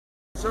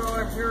So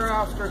I'm here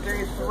after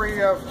day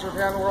 3 of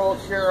Japan World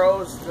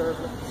Heroes. The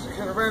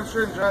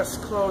convention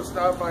just closed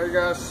up, I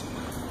guess.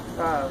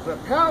 The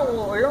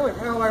only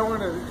panel I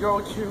wanted to go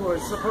to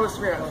was supposed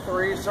to be at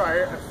 3, so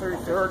at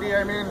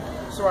 3:30 I mean.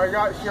 So I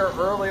got here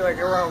early, like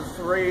around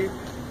 3,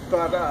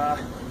 but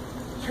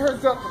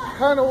turns out the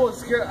panel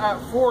was at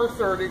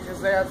 4:30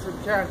 because they had some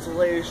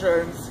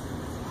cancellations.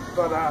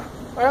 But I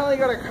only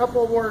got a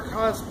couple more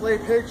cosplay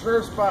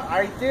pictures, but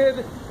I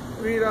did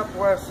meet up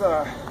with,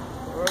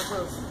 what was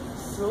this?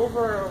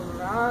 Silver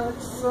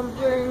Max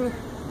something,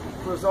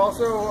 was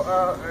also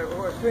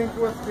I think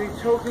with the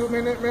Toku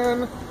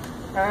Minutemen,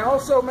 and I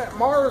also met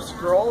Mars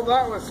Girl.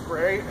 That was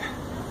great.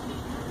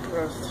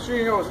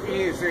 She knows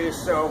Easy,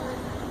 so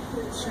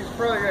she's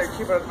probably gonna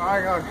keep an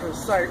eye on her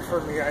site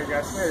for me, I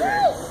guess.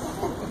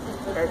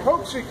 Maybe. I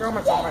hope she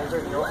comments on my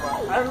video,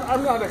 but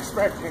I'm not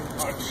expecting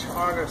much,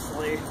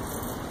 honestly.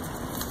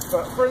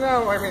 But for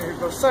now, I mean,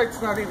 the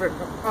site's not even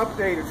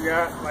updated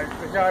yet. Like,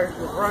 the guy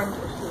who runs,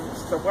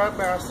 the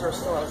webmaster,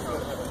 still has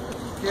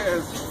to get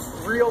his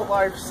real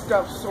life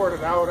stuff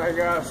sorted out, I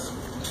guess.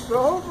 So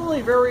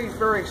hopefully very,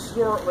 very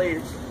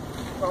shortly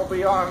I'll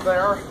be on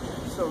there.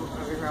 So,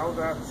 you know,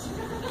 that's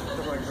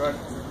really good.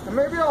 And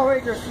maybe I'll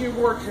make a few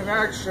more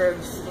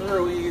connections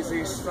through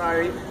Easy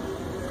site.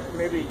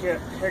 Maybe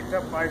get picked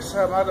up by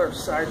some other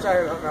sites.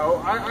 I don't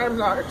know. I'm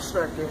not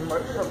expecting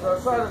much from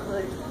this.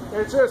 Honestly,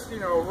 it's just, you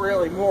know,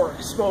 really more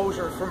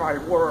exposure for my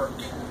work,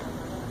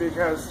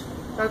 because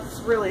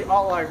that's really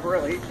all I'm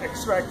really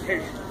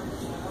expecting.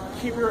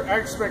 Keep your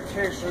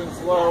expectations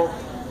low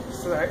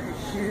so that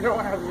you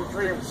don't have your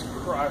dreams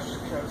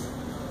crushed, because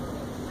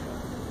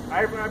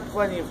I've had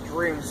plenty of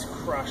dreams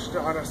crushed,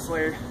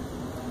 honestly.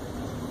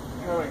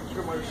 Having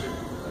too much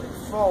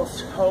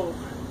false hope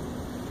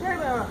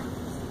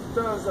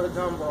does a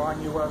number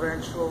on you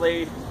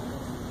eventually.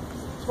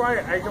 That's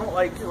why I don't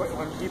like it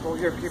when people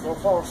give people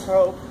false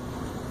hope.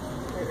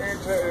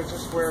 It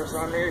just wears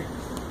on me.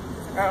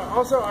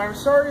 Also, I'm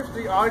sorry if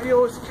the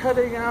audio is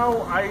cutting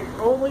out. I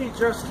only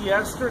just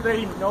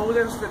yesterday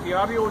noticed that the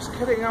audio is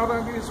cutting out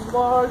on these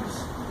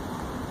vlogs.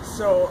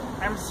 So,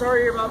 I'm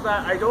sorry about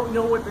that. I don't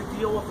know what the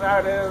deal with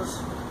that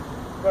is.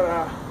 But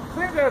I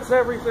think that's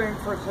everything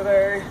for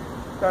today.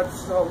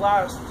 That's the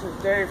last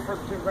day for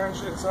the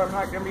convention, so I'm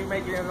not going to be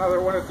making another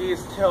one of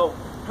these till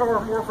Power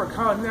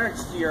Morphicon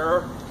next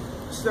year.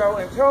 So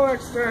until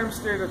next time,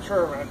 stay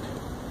determined.